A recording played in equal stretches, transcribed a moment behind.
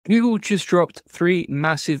Google just dropped 3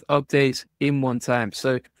 massive updates in one time.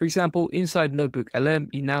 So, for example, inside NotebookLM,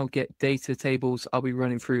 you now get data tables. I'll be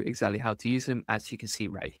running through exactly how to use them, as you can see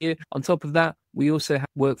right here. On top of that, we also have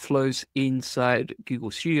workflows inside Google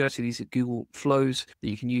Studio. So these are Google flows that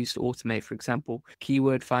you can use to automate, for example,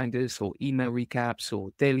 keyword finders or email recaps or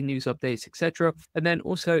daily news updates, etc. And then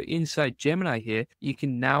also inside Gemini here, you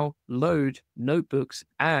can now load notebooks,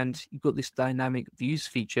 and you've got this dynamic views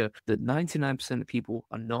feature that 99% of people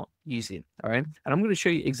are not using. All right. And I'm going to show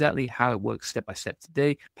you exactly how it works step by step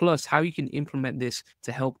today, plus how you can implement this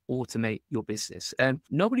to help automate your business. And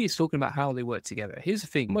nobody is talking about how they work together. Here's the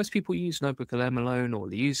thing: most people use NotebookLM alone, or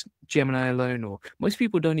they use Gemini alone, or most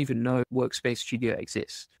people don't even know Workspace Studio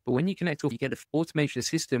exists. But when you connect off, you get an automation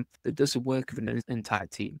system that does the work of an entire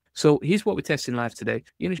team. So here's what we're testing live today.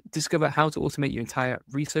 You're going to discover how to automate your entire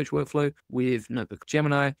research workflow with Notebook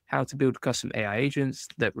Gemini, how to build custom AI agents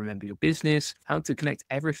that remember your business, how to connect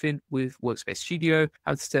everything with Workspace Studio,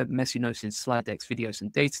 how to set messy notes in slide decks, videos,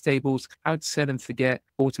 and data tables, how to set and forget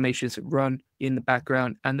automations that run in the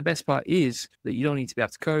background. And the best part is that you don't need to be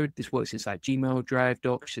able to code. This works inside Gmail, Drive,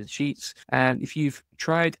 Docs, and Sheets. And if you've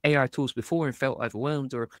tried AI tools before and felt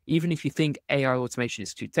overwhelmed, or even if you think AI automation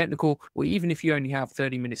is too technical, or even if you only have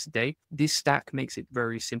 30 minutes a day, this stack makes it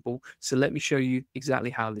very simple. So let me show you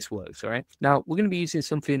exactly how this works. All right. Now we're going to be using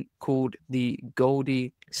something called the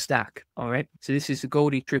Goldie stack. All right. So this is the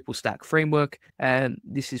Goldie triple stack framework, and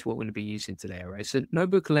this is what we're going to be using today. All right. So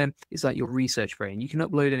NotebookLM is like your research brain. You can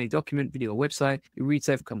upload any document, video, or website. Your read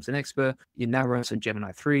safe becomes an expert. You now run on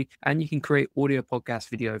Gemini 3, and you can create audio, podcast,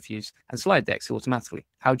 video views, and slide decks automatically.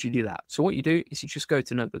 How do you do that? So what you do is you just go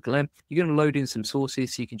to NotebookLM. You're going to load in some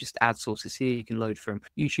sources. So you can just add sources here. You can load from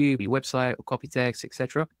YouTube, your website, or copy text,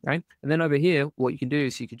 etc. Right. And then over here, what you can do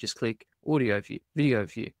is you can just click audio view, video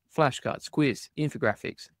view, flashcards, quiz,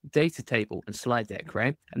 infographics, data table, and slide deck,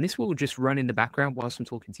 right? And this will just run in the background whilst I'm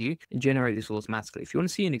talking to you and generate this automatically. If you want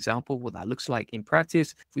to see an example of what that looks like in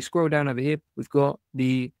practice, if we scroll down over here, we've got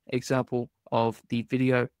the example of the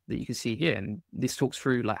video that you can see here. And this talks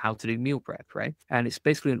through like how to do meal prep, right? And it's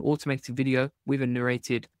basically an automated video with a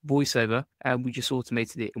narrated voiceover, and we just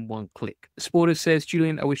automated it in one click. Sporter says,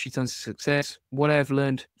 Julian, I wish you tons of success. What I have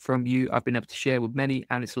learned from you, I've been able to share with many,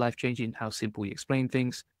 and it's life-changing how simple you explain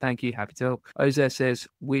things. Thank you. Happy to help. Ozer says,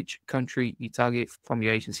 which country you target from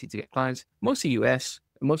your agency to get clients? Mostly US.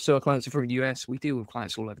 Most of our clients are from the US. We deal with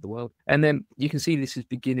clients all over the world. And then you can see this is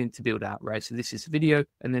beginning to build out, right? So this is the video.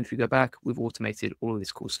 And then if we go back, we've automated all of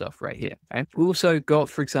this cool stuff right here. Okay? We also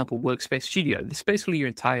got, for example, Workspace Studio. This is basically your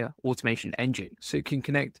entire automation engine. So you can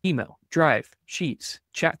connect email, Drive, Sheets,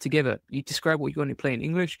 chat together. You describe what you want to play in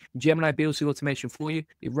English. Gemini builds the automation for you.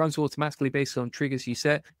 It runs automatically based on triggers you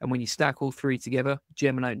set. And when you stack all three together,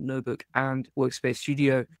 Gemini, Notebook, and Workspace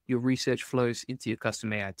Studio, your research flows into your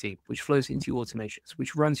custom AI team, which flows into your automations,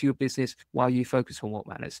 which runs your business while you focus on what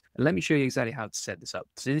matters. And let me show you exactly how to set this up.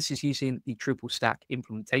 So this is using the triple stack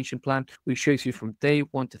implementation plan, which shows you from day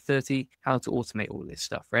 1 to 30 how to automate all of this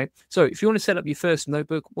stuff, right? So if you want to set up your first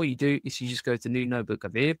notebook, what you do is you just go to new notebook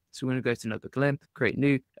over here. So we're going to go to NotebookLM, create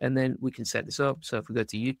new, and then we can set this up. So if we go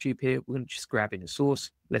to YouTube here, we're going to just grab in a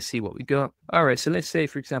source. Let's see what we got. All right, so let's say,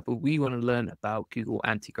 for example, we want to learn about Google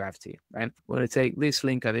anti-gravity, right? We're going to take this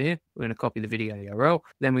link over here. We're going to copy the video URL.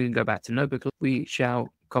 Then we can go back to Notebook. We shall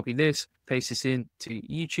copy this, paste this in to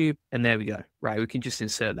YouTube, and there we go. Right, we can just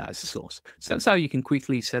insert that as a source. So that's how you can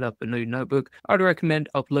quickly set up a new notebook. I'd recommend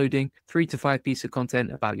uploading 3 to 5 pieces of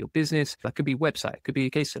content about your business. That could be website, could be a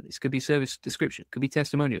case studies, could be service description, could be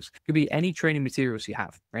testimonials, could be any training materials you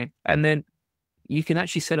have, right? And then you can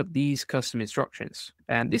actually set up these custom instructions.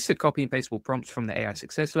 And this is a copy and pastable prompts from the AI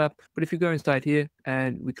Success Lab. But if you go inside here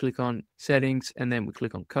and we click on settings and then we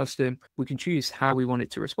click on custom, we can choose how we want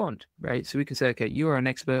it to respond, right? So we can say, okay, you are an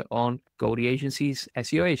expert on Goldie Agency's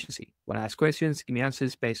SEO agency. When I ask questions, give me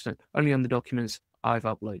answers based on only on the documents I've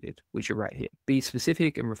uploaded, which are right here. Be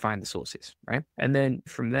specific and refine the sources, right? And then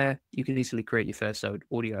from there, you can easily create your first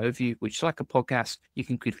audio overview, which is like a podcast you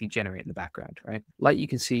can quickly generate in the background, right? Like you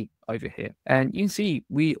can see over here. And you can see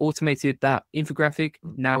we automated that infographic.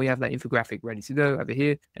 Now we have that infographic ready to go over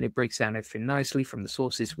here, and it breaks down everything nicely from the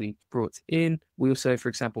sources we brought in. We also, for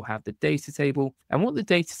example, have the data table. And what the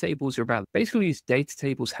data tables are about, basically these data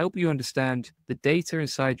tables help you understand the data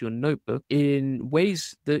inside your notebook in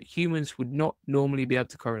ways that humans would not normally be able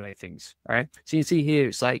to correlate things. All right. So you can see here,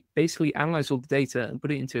 it's like basically analyze all the data and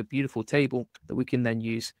put it into a beautiful table that we can then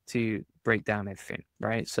use to break down everything,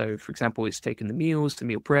 right? So for example, it's taken the meals, the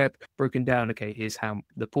meal prep, broken down, okay, here's how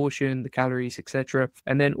the portion, the calories, etc.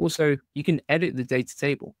 And then also you can edit the data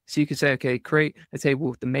table. So you can say, okay, create a table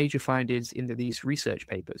with the major findings in these research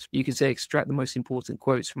papers. You can say extract the most important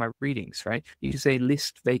quotes from my readings, right? You can say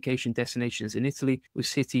list vacation destinations in Italy with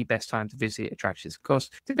city, best time to visit, attractions,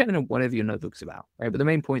 costs, depending on whatever your notebook's about, right? But the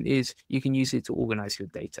main point is you can use it to organize your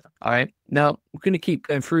data. All right. Now we're going to keep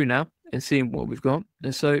going through now and seeing what we've got.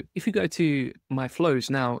 And so if we go to my flows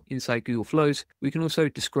now inside Google Flows, we can also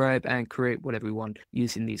describe and create whatever we want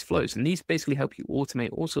using these flows. And these basically help you automate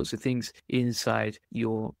all sorts of things inside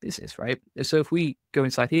your business, right? So if we go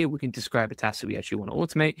inside here, we can describe a task that we actually want to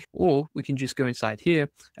automate, or we can just go inside here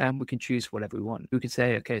and we can choose whatever we want. We can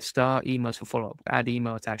say, okay, start emails for follow-up, add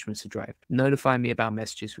email attachments to Drive, notify me about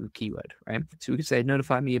messages with a keyword, right? So we can say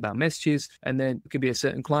notify me about messages, and then it could be a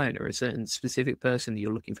certain client or a certain specific person that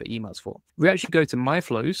you're looking for emails for. If we actually go to my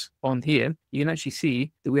flows on here, you can actually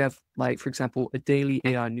see that we have, like, for example, a daily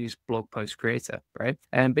AI news blog post creator, right?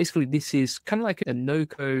 And basically this is kind of like a no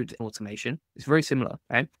code automation. It's very similar,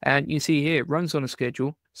 right? And you see here, it runs on a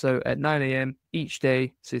schedule. So at 9 a.m. each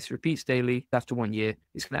day, so this repeats daily after 1 year,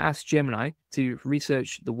 it's going to ask Gemini to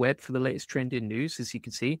research the web for the latest trending news, as you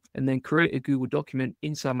can see, and then create a Google document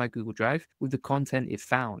inside my Google Drive with the content it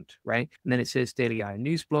found, right? And then it says daily AI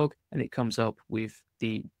news blog, and it comes up with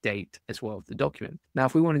the date as well of the document. Now,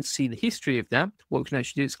 if we wanted to see the history of that, what we can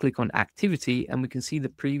actually do is click on activity, and we can see the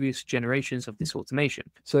previous generations of this automation.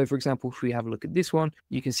 So for example, if we have a look at this one,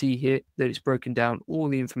 you can see here that it's broken down all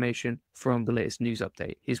the information from the latest news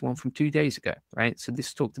update. Here's one from 2 days ago, right? So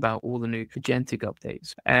this talked about all the new agentic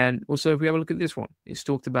updates. And also if we have a look at this one, it's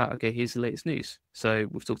talked about, okay, here's the latest news. So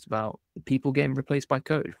we've talked about people getting replaced by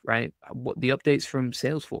code, right? What the updates from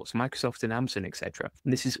Salesforce, Microsoft and Amazon, etc.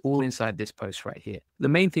 And this is all inside this post right here. The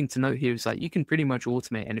main thing to note here is that you can pretty much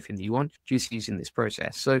automate anything that you want just using this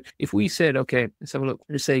process. So if we said, okay, let's have a look,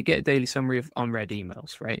 let's say get a daily summary of unread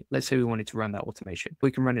emails, right? Let's say we wanted to run that automation.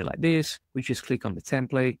 We can run it like this. We just click on the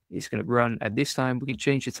template. It's going to run at this time. We can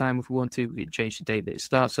change the time if we want to. We can change the date that it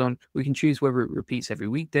starts on. We can choose whether it repeats every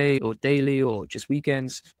weekday or daily or just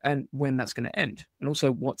weekends, and when that's going to end, and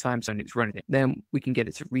also what time zone it's running it. Then we can get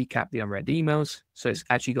it to recap the unread emails. So it's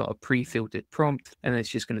actually got a pre-filtered prompt, and it's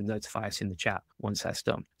just going to notify us in the chat once that's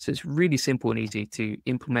done. So it's really simple and easy to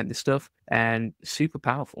implement this stuff, and super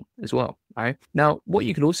powerful as well. All right. Now, what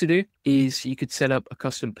you could also do is you could set up a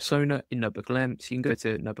custom persona in NotebookLM. So you can go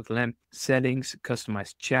to NotebookLM, settings,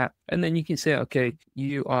 customize chat, and then you can say, okay,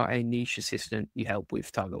 you are a niche assistant. You help with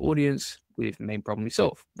target audience, with main problem we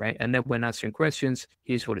solve, right? And then when answering questions,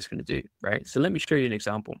 here's what it's going to do, right? So let me show you an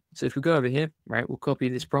example. So if we go over here, right, we'll copy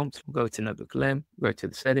this prompt, we'll go to NotebookLM, go to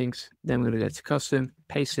the settings, then we're going to go to custom,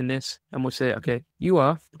 paste in this, and we'll say, okay, you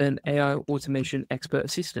are an AI automation expert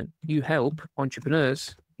assistant. You help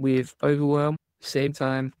entrepreneurs with overwhelm, save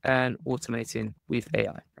time, and automating with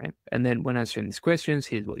AI, right? And then when answering these questions,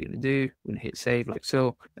 here's what you're going to do. We're going to hit save like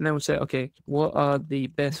so. And then we'll say, okay, what are the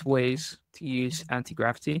best ways to use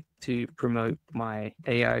anti-gravity to promote my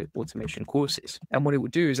AI automation courses? And what it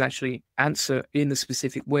would do is actually answer in the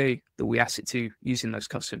specific way that we asked it to using those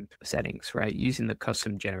custom settings, right? Using the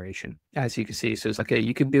custom generation. As you can see, so it's like, okay,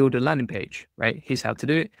 you can build a landing page, right? Here's how to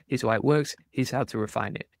do it. Here's why it works. Here's how to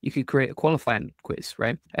refine it. You could create a qualifying quiz,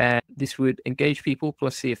 right? And this would engage people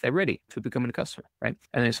plus see if they're ready for becoming a customer, right?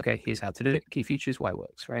 And then it's okay, here's how to do it. Key features, why it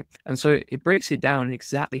works, right? And so it breaks it down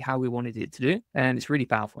exactly how we wanted it to do it. And it's really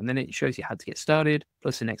powerful. And then it shows you how to get started,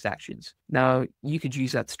 plus the next actions. Now, you could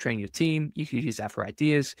use that to train your team. You could use that for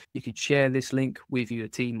ideas. You could share this link with your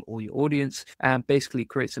team or your audience and basically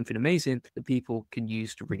create something amazing that people can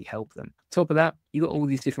use to really help them. On top of that, you got all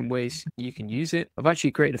these different ways you can use it. I've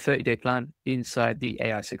actually created a 30-day plan inside the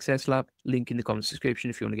AI Success Lab, link in the comments description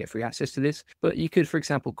if you want to get free access to this. But you could, for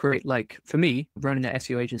example, create, like for me, running an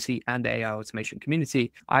SEO agency and the AI automation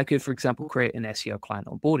community, I could, for example, create an SEO client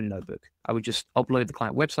onboarding notebook. I would just upload the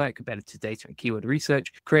client website, compare it to data and keyword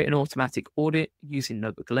research, create an automatic audit using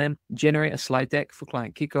NotebookLM, generate a slide deck for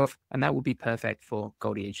client kickoff, and that would be perfect for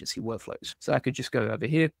Goldie agency workflows. So I could just go over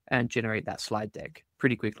here and generate that slide deck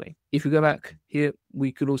pretty quickly. If we go back here,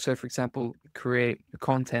 we could also, for example, create a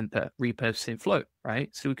content repurposing flow, right?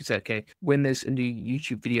 So we could say, okay, when there's a new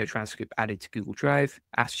YouTube video transcript added to Google Drive,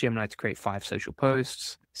 ask Gemini to create 5 social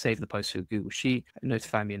posts, save the post to a Google Sheet, and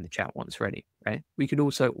notify me in the chat once ready, right? We could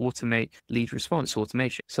also automate lead response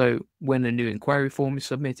automation. So when a new inquiry form is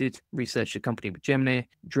submitted, research the company with Gemini,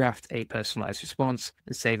 draft a personalized response,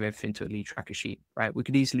 and save everything to a lead tracker sheet, right? We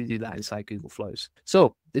could easily do that inside Google Flows.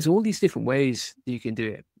 So there's all these different ways that you can do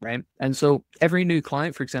it, right? And so every new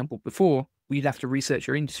client, for example, before we'd have to research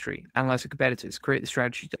your industry, analyze the competitors, create the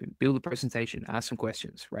strategy, build the presentation, ask some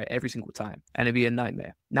questions, right? Every single time. And it'd be a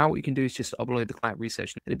nightmare. Now what you can do is just upload the client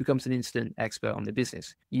research and it becomes an instant expert on the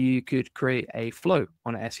business. You could create a flow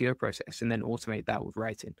on an SEO process and then automate that with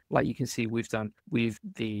writing. Like you can see we've done with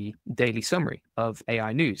the daily summary of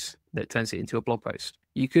AI news that turns it into a blog post.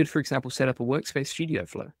 You could, for example, set up a Workspace Studio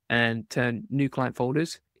flow and turn new client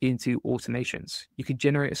folders into automations. You could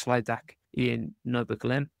generate a slide deck in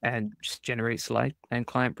NotebookLM and just generate slide and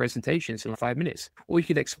client presentations in 5 minutes. Or you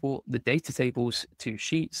could export the data tables to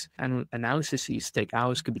sheets, and analysis that used to take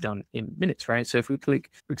hours could be done in minutes, right? So if we click,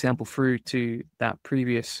 for example, through to that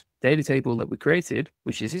previous data table that we created,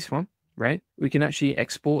 which is this one, right? We can actually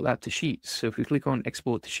export that to sheets. So if we click on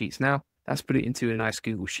export to sheets now, that's put it into a nice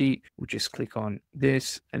Google Sheet. We'll just click on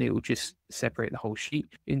this and it will just separate the whole sheet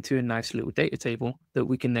into a nice little data table that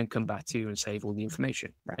we can then come back to and save all the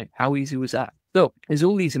information, right? How easy was that? So there's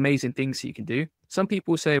all these amazing things that you can do. Some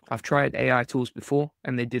people say, I've tried AI tools before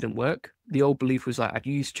and they didn't work. The old belief was like, I've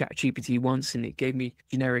used ChatGPT once and it gave me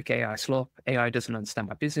generic AI slop. AI doesn't understand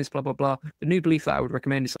my business, blah, blah, blah. The new belief that I would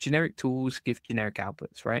recommend is generic tools give generic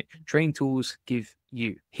outputs, right? Trained tools give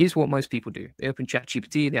you. Here's what most people do. They open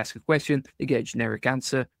ChatGPT, they ask a question, they get a generic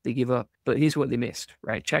answer, they give up. But here's what they missed,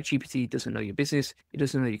 right? ChatGPT doesn't know your business, it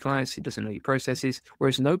doesn't know your clients, it doesn't know your processes,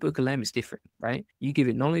 whereas NotebookLM is different, right? You give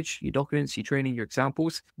it knowledge, your documents, your training, your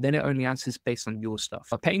examples, then it only answers based on your stuff.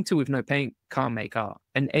 A painter with no paint can't make art.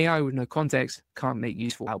 An AI with no context can't make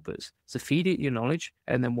useful outputs. So feed it your knowledge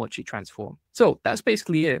and then watch it transform. So that's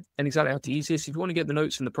basically it and exactly how to use this. If you want to get the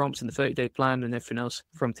notes and the prompts and the 30-day plan and everything else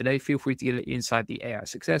from today, feel free to get it inside the AI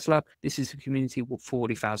Success Lab. This is a community with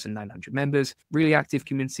 40,900 members, really active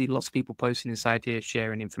community, lots of people posting inside here,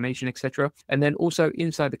 sharing information, etc. And then also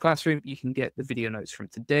inside the classroom, you can get the video notes from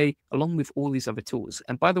today, along with all these other tools.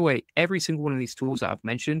 And by the way, every single one of these tools that I've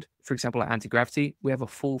mentioned, for example, like anti-gravity, we have a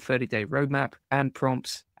full 30-day roadmap and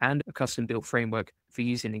prompts and a custom built framework for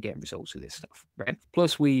using and getting results with this stuff, right?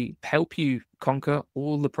 Plus, we help you conquer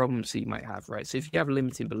all the problems that you might have, right? So if you have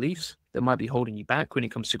limiting beliefs that might be holding you back when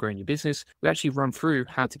it comes to growing your business, we actually run through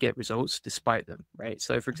how to get results despite them, right?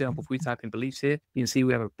 So for example, if we type in beliefs here, you can see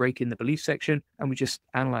we have a break in the belief section and we just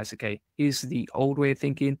analyze, okay, here's the old way of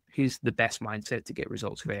thinking, here's the best mindset to get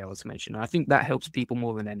results with AI automation. And I think that helps people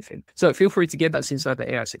more than anything. So feel free to get that inside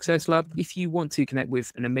the AI Success Lab. If you want to connect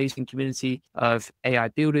with an amazing community of AI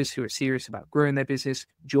builders who are serious about growing their business,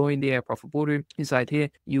 join the AI Profit Boardroom. Inside here,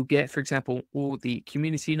 you'll get, for example, all the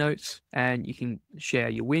community notes and you can share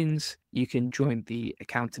your wins. You can join the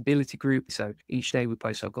accountability group. So each day we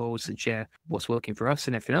post our goals and share what's working for us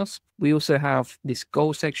and everything else. We also have this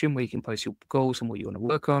goal section where you can post your goals and what you want to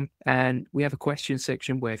work on. And we have a question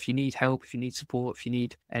section where if you need help, if you need support, if you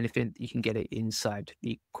need anything, you can get it inside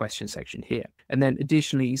the question section here. And then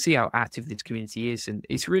additionally, you see how active this community is, and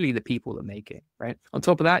it's really the people that make it, right? On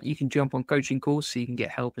top of that, you can jump on coaching calls so you can get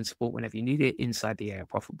help and support whenever you need it inside the AI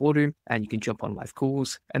Profit Boardroom, and you can jump on live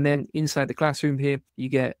calls. And then inside the classroom here, you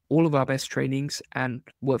get all of our best trainings and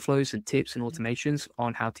workflows and tips and automations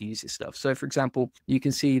on how to use this stuff. So for example, you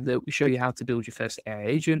can see that we show you how to build your first AI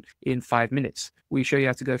agent in 5 minutes. We show you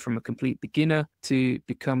how to go from a complete beginner to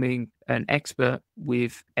becoming an expert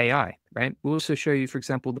with AI, right? We'll also show you, for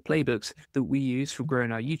example, the playbooks that we use for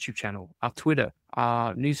growing our YouTube channel, our Twitter,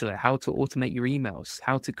 our newsletter, how to automate your emails,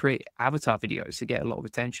 how to create avatar videos to get a lot of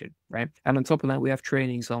attention, right? And on top of that, we have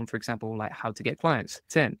trainings on, for example, like how to get clients,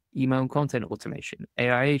 10, email and content automation,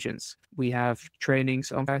 AI agents. We have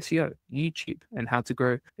trainings on SEO, YouTube, and how to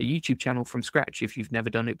grow a YouTube channel from scratch if you've never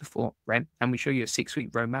done it before, right? And we show you a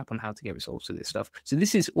 6-week roadmap on how to get results with this stuff. So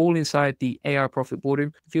this is all inside the AI Profit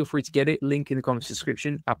Boardroom. Feel free to get it. Link in the comments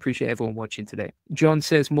description. I appreciate everyone watching today. John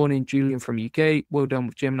says, morning, Julian from UK. Well done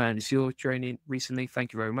with Gemini and Azure training recently.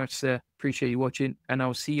 Thank you very much, sir. Appreciate you watching, and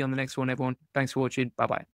I'll see you on the next one, everyone. Thanks for watching. Bye-bye.